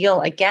given the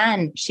deal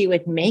again, she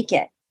would make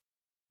it.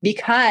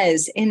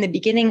 Because in the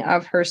beginning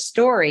of her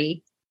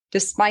story,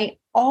 despite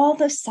all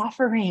the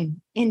suffering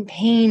and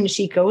pain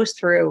she goes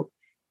through,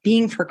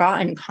 being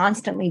forgotten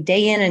constantly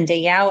day in and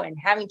day out and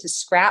having to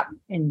scrap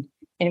and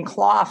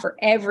claw for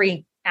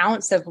every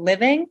ounce of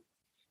living,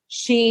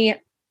 she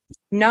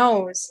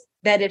knows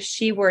that if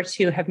she were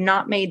to have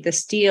not made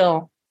this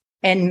deal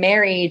and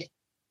married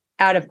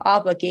out of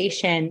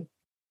obligation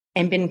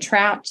and been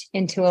trapped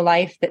into a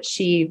life that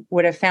she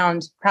would have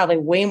found probably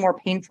way more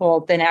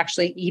painful than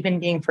actually even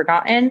being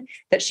forgotten,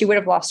 that she would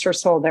have lost her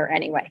soul there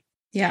anyway.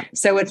 Yeah.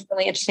 So it's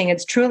really interesting.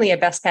 It's truly a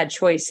best bad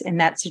choice in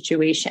that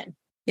situation.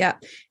 Yeah.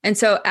 And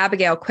so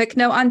Abigail, quick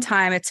note on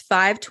time, it's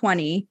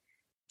 5:20.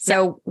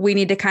 So we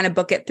need to kind of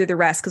book it through the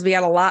rest because we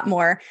have a lot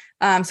more.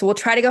 So we'll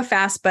try to go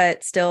fast,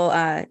 but still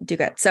do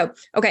good. So,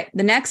 okay.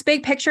 The next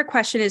big picture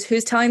question is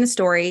who's telling the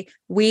story?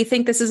 We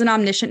think this is an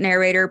omniscient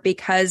narrator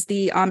because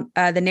the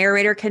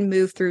narrator can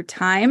move through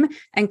time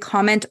and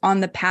comment on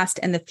the past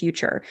and the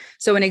future.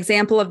 So an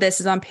example of this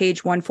is on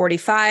page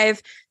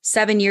 145.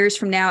 7 years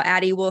from now,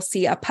 Addie will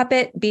see a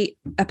puppet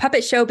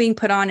show being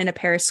put on in a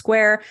Paris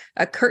square,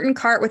 a curtain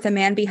cart with a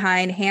man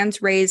behind,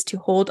 hands raised to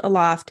hold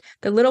aloft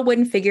the little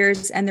wooden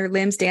figures and their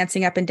limbs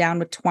dancing up and down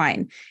with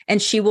twine.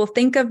 And she will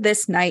think of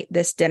this night,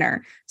 this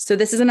dinner. So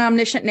this is an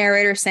omniscient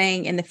narrator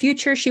saying in the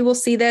future, she will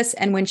see this.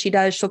 And when she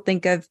does, she'll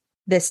think of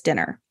this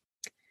dinner.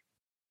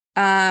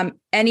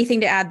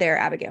 Anything to add there,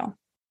 Abigail?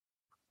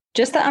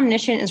 Just the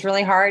omniscient is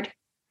really hard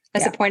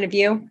as a point of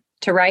view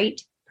to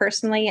write.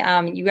 Personally,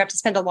 you have to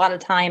spend a lot of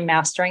time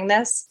mastering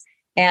this.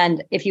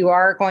 And if you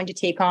are going to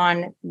take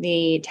on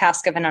the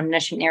task of an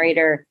omniscient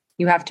narrator,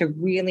 you have to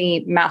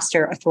really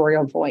master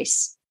authorial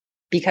voice,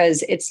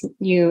 because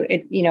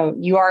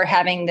you are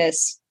having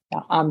this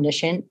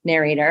omniscient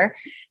narrator,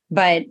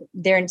 but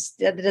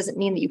that doesn't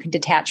mean that you can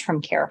detach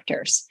from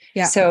characters.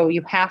 Yeah. So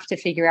you have to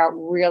figure out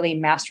really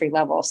mastery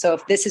level. So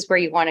if this is where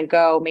you want to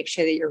go, make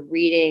sure that you're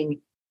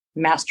reading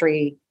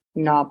mastery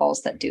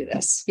novels that do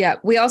this. Yeah.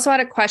 We also had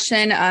a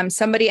question.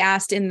 Somebody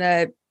asked in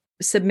the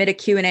submit a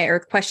Q&A or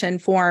question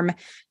form,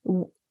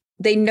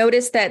 they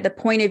noticed that the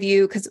point of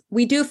view, because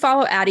we do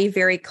follow Addie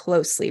very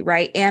closely,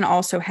 right? And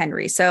also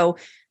Henry. So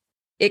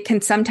it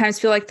can sometimes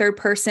feel like third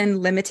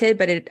person limited,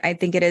 but I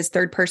think it is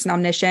third person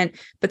omniscient.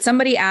 But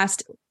somebody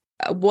asked,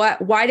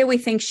 why do we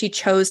think she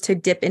chose to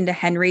dip into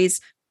Henry's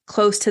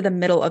close to the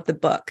middle of the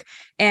book?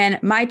 And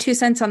my 2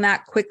 cents on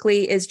that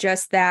quickly is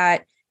just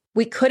that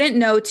we couldn't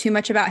know too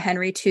much about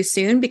Henry too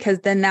soon,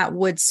 because then that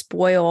would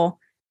spoil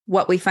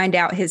what we find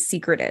out his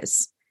secret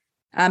is.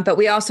 But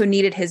we also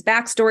needed his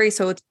backstory.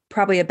 So it's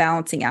probably a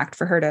balancing act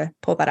for her to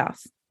pull that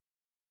off.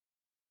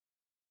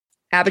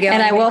 Abigail?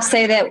 And I will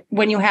say that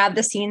when you have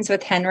the scenes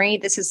with Henry,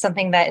 this is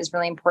something that is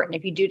really important.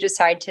 If you do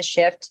decide to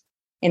shift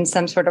in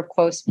some sort of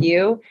close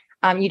view,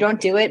 you don't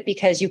do it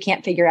because you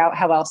can't figure out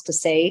how else to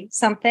say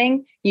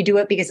something. You do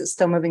it because it's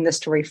still moving the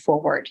story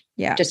forward,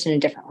 just in a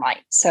different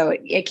light. So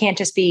it can't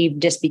just be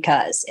just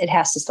because. It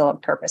has to still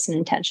have purpose and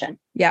intention.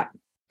 Yeah.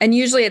 And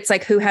usually it's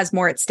like who has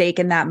more at stake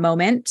in that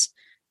moment.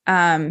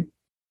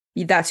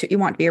 That's what you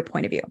want to be your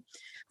point of view.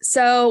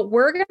 So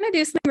we're going to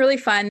do something really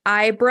fun.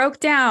 I broke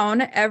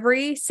down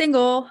every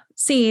single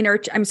scene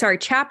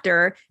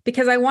chapter,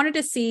 because I wanted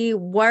to see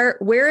where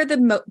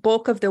the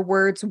bulk of the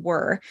words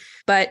were.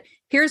 But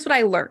here's what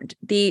I learned.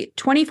 The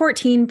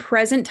 2014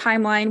 present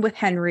timeline with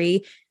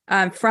Henry,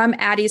 from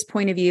Addie's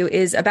point of view,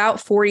 is about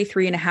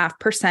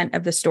 43.5%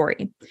 of the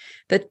story.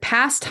 The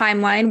past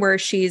timeline, where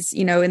she's,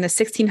 in the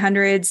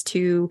 1600s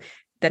to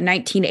the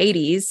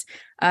 1980s,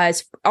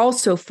 is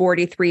also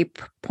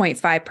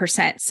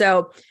 43.5%.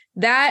 So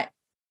that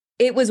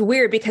it was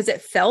weird because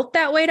it felt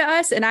that way to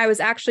us. And I was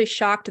actually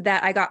shocked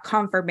that I got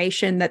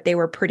confirmation that they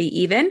were pretty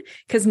even,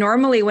 because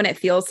normally when it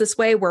feels this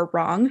way, we're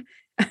wrong.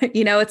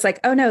 It's like,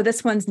 oh no,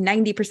 this one's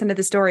 90% of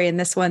the story and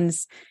this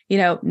one's,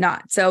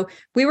 not. So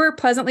we were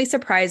pleasantly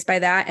surprised by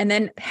that. And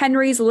then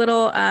Henry's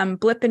little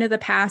blip into the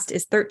past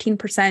is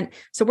 13%.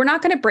 So we're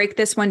not going to break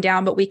this one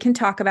down, but we can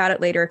talk about it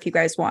later if you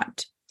guys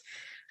want.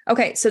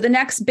 Okay, so the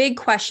next big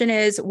question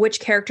is, which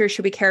character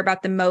should we care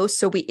about the most?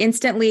 So we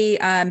instantly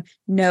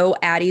know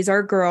Addie's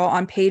our girl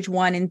on page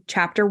 1 in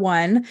chapter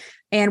 1.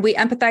 And we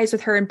empathize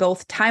with her in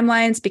both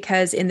timelines,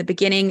 because in the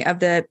beginning of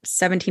the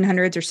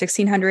 1700s or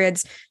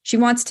 1600s, she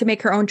wants to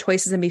make her own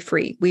choices and be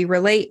free. We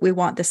relate. We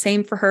want the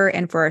same for her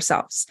and for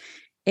ourselves.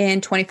 In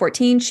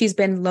 2014, she's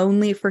been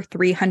lonely for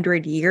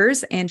 300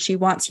 years and she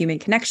wants human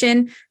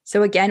connection.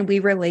 So again, we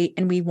relate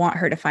and we want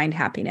her to find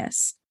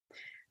happiness.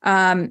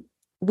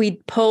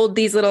 We pulled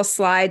these little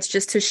slides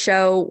just to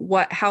show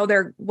what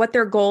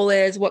their goal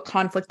is, what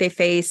conflict they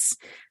face.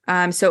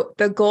 So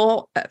the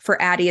goal for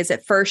Addie is,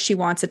 at first, she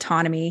wants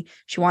autonomy.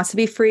 She wants to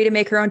be free to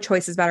make her own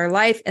choices about her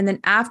life. And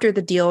then after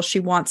the deal, she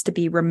wants to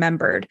be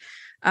remembered.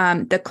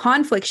 The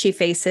conflict she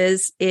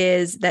faces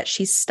is that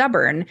she's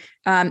stubborn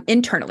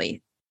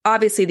internally.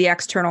 Obviously, the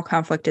external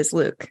conflict is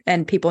Luke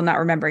and people not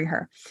remembering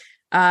her.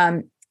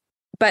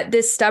 But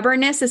this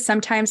stubbornness is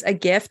sometimes a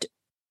gift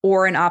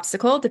or an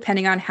obstacle,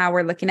 depending on how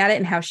we're looking at it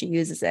and how she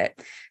uses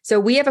it. So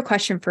we have a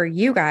question for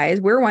you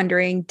guys. We're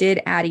wondering,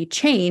 did Addie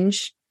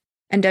change,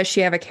 and does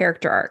she have a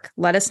character arc?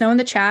 Let us know in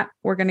the chat.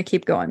 We're going to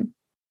keep going,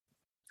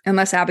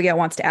 unless Abigail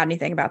wants to add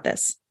anything about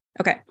this.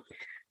 Okay.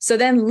 So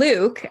then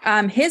Luke,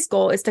 his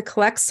goal is to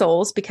collect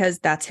souls because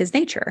that's his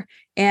nature.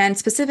 And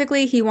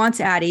specifically, he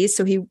wants Addie.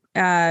 So he,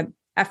 at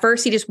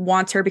first, he just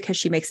wants her because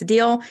she makes a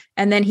deal.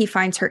 And then he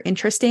finds her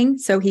interesting.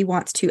 So he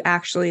wants to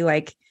actually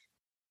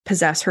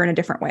possess her in a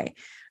different way.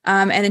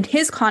 And then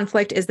his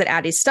conflict is that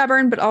Addie's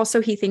stubborn, but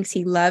also he thinks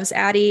he loves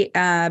Addie,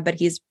 but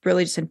he's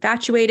really just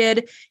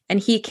infatuated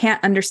and he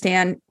can't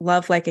understand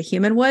love like a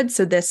human would.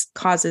 So this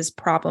causes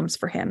problems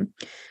for him.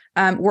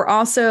 We're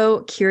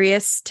also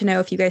curious to know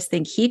if you guys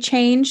think he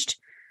changed.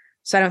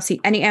 So I don't see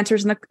any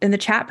answers in the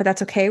chat, but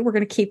that's okay. We're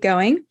going to keep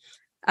going.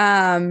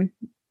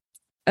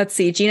 Let's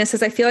see. Gina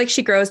says, I feel like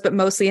she grows, but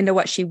mostly into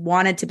what she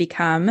wanted to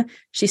become.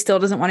 She still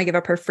doesn't want to give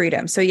up her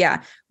freedom. So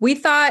yeah, we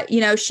thought,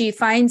 she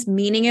finds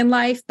meaning in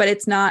life, but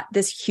it's not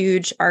this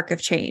huge arc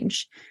of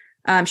change.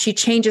 She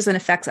changes and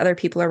affects other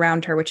people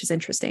around her, which is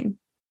interesting.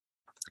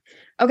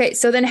 Okay,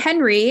 so then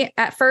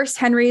at first,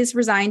 Henry's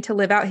resigned to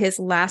live out his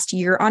last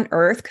year on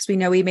Earth because we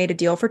know he made a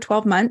deal for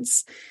 12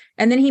 months.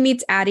 And then he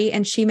meets Addie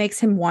and she makes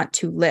him want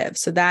to live.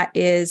 So that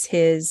is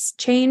his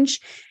change.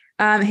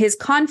 His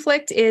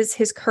conflict is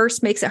his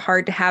curse makes it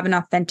hard to have an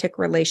authentic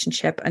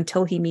relationship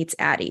until he meets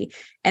Addie.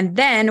 And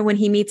then when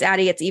he meets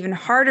Addie, it's even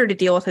harder to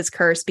deal with his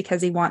curse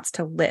because he wants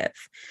to live.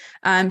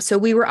 So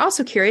we were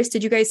also curious,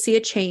 did you guys see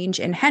a change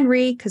in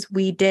Henry? Because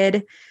we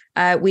did.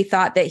 We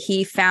thought that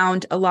he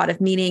found a lot of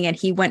meaning and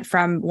he went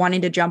from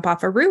wanting to jump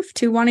off a roof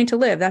to wanting to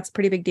live. That's a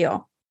pretty big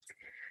deal.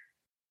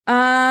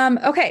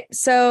 Okay,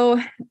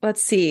 so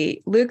let's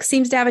see. Luke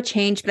seems to have a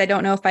change, but I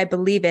don't know if I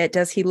believe it.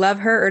 Does he love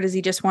her or does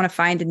he just want to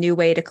find a new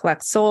way to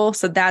collect soul?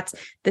 So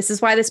this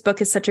is why this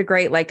book is such a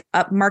great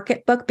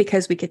upmarket book,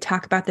 because we could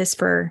talk about this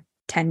for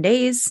 10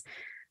 days.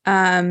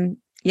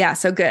 Yeah,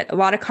 so good. A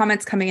lot of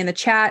comments coming in the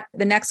chat.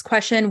 The next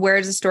question, where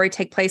does the story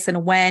take place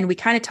and when? We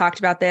kind of talked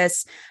about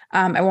this.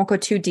 I won't go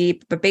too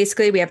deep, but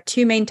basically we have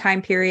two main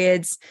time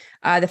periods.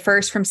 The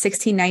first from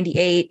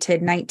 1698 to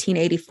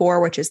 1984,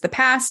 which is the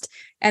past.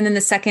 And then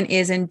the second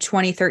is in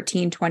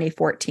 2013,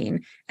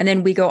 2014. And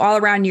then we go all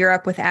around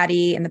Europe with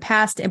Addie in the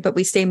past, but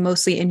we stay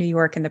mostly in New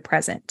York in the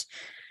present.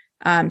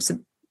 So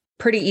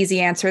pretty easy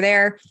answer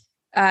there.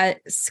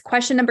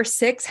 Question number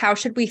 6, how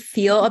should we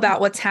feel about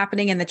what's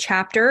happening in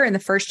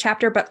the first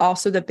chapter, but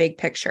also the big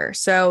picture?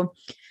 So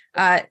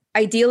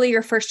ideally,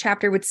 your first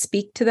chapter would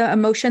speak to the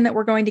emotion that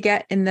we're going to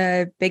get in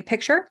the big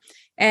picture.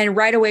 And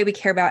right away, we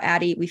care about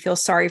Addie. We feel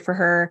sorry for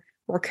her.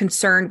 We're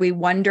concerned. We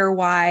wonder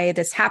why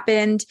this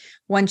happened.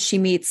 Once she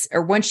makes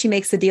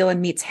the deal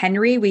and meets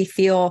Henry, we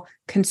feel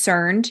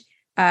concerned.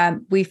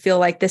 We feel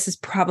like this is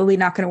probably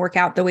not going to work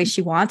out the way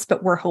she wants,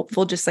 but we're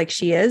hopeful just like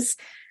she is.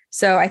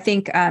 So I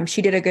think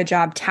she did a good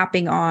job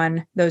tapping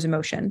on those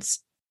emotions.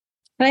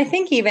 And I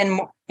think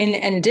even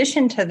in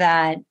addition to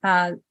that,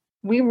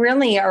 we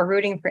really are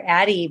rooting for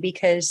Addie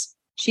because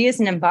she is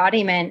an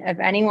embodiment of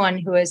anyone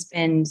who has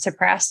been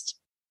suppressed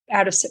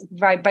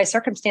by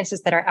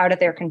circumstances that are out of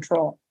their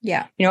control.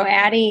 Yeah.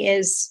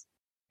 Addie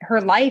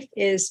her life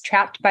is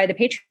trapped by the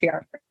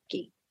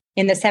patriarchy.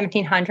 In the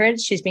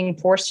 1700s, she's being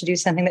forced to do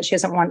something that she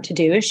doesn't want to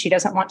do. She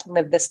doesn't want to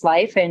live this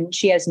life and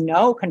she has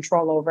no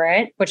control over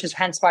it, which is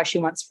hence why she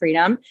wants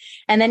freedom.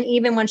 And then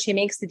even when she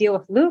makes the deal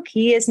with Luke,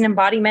 he is an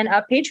embodiment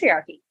of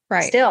patriarchy,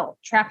 right? Still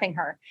trapping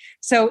her.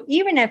 So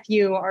even if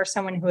you are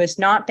someone who has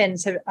not been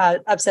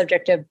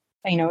subject of,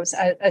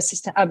 a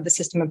system of the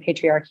system of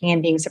patriarchy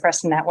and being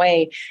suppressed in that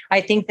way,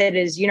 I think that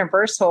is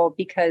universal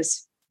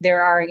because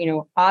there are,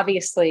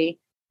 obviously,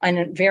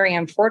 and very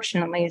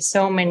unfortunately,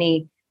 so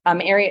many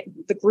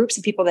the groups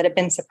of people that have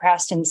been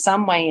suppressed in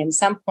some way, in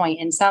some point,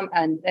 in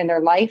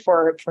their life,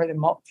 or for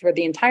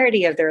the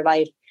entirety of their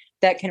life,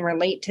 that can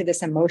relate to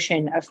this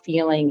emotion of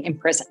feeling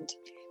imprisoned.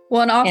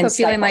 Well, and also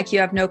feeling like you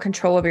have no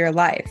control over your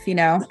life,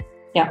 Yeah.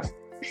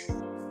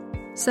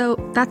 So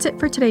that's it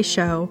for today's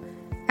show.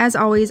 As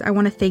always, I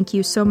want to thank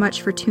you so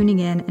much for tuning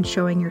in and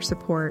showing your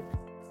support.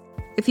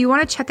 If you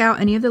want to check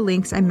out any of the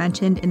links I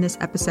mentioned in this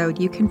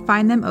episode, you can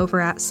find them over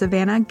at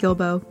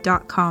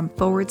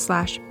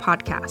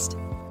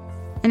savannahgilbo.com/podcast.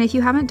 And if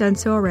you haven't done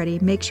so already,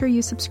 make sure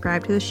you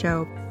subscribe to the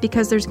show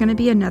because there's going to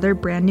be another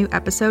brand new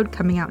episode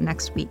coming out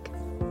next week.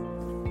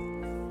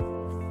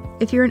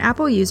 If you're an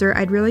Apple user,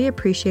 I'd really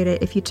appreciate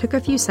it if you took a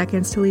few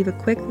seconds to leave a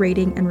quick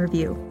rating and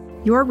review.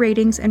 Your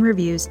ratings and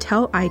reviews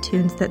tell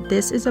iTunes that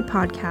this is a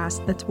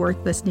podcast that's worth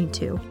listening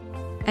to.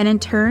 And in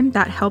turn,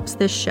 that helps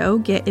this show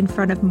get in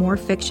front of more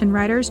fiction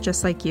writers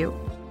just like you.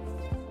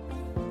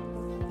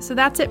 So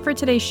that's it for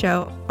today's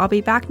show. I'll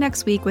be back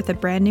next week with a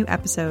brand new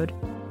episode.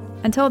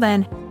 Until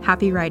then,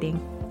 happy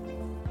writing.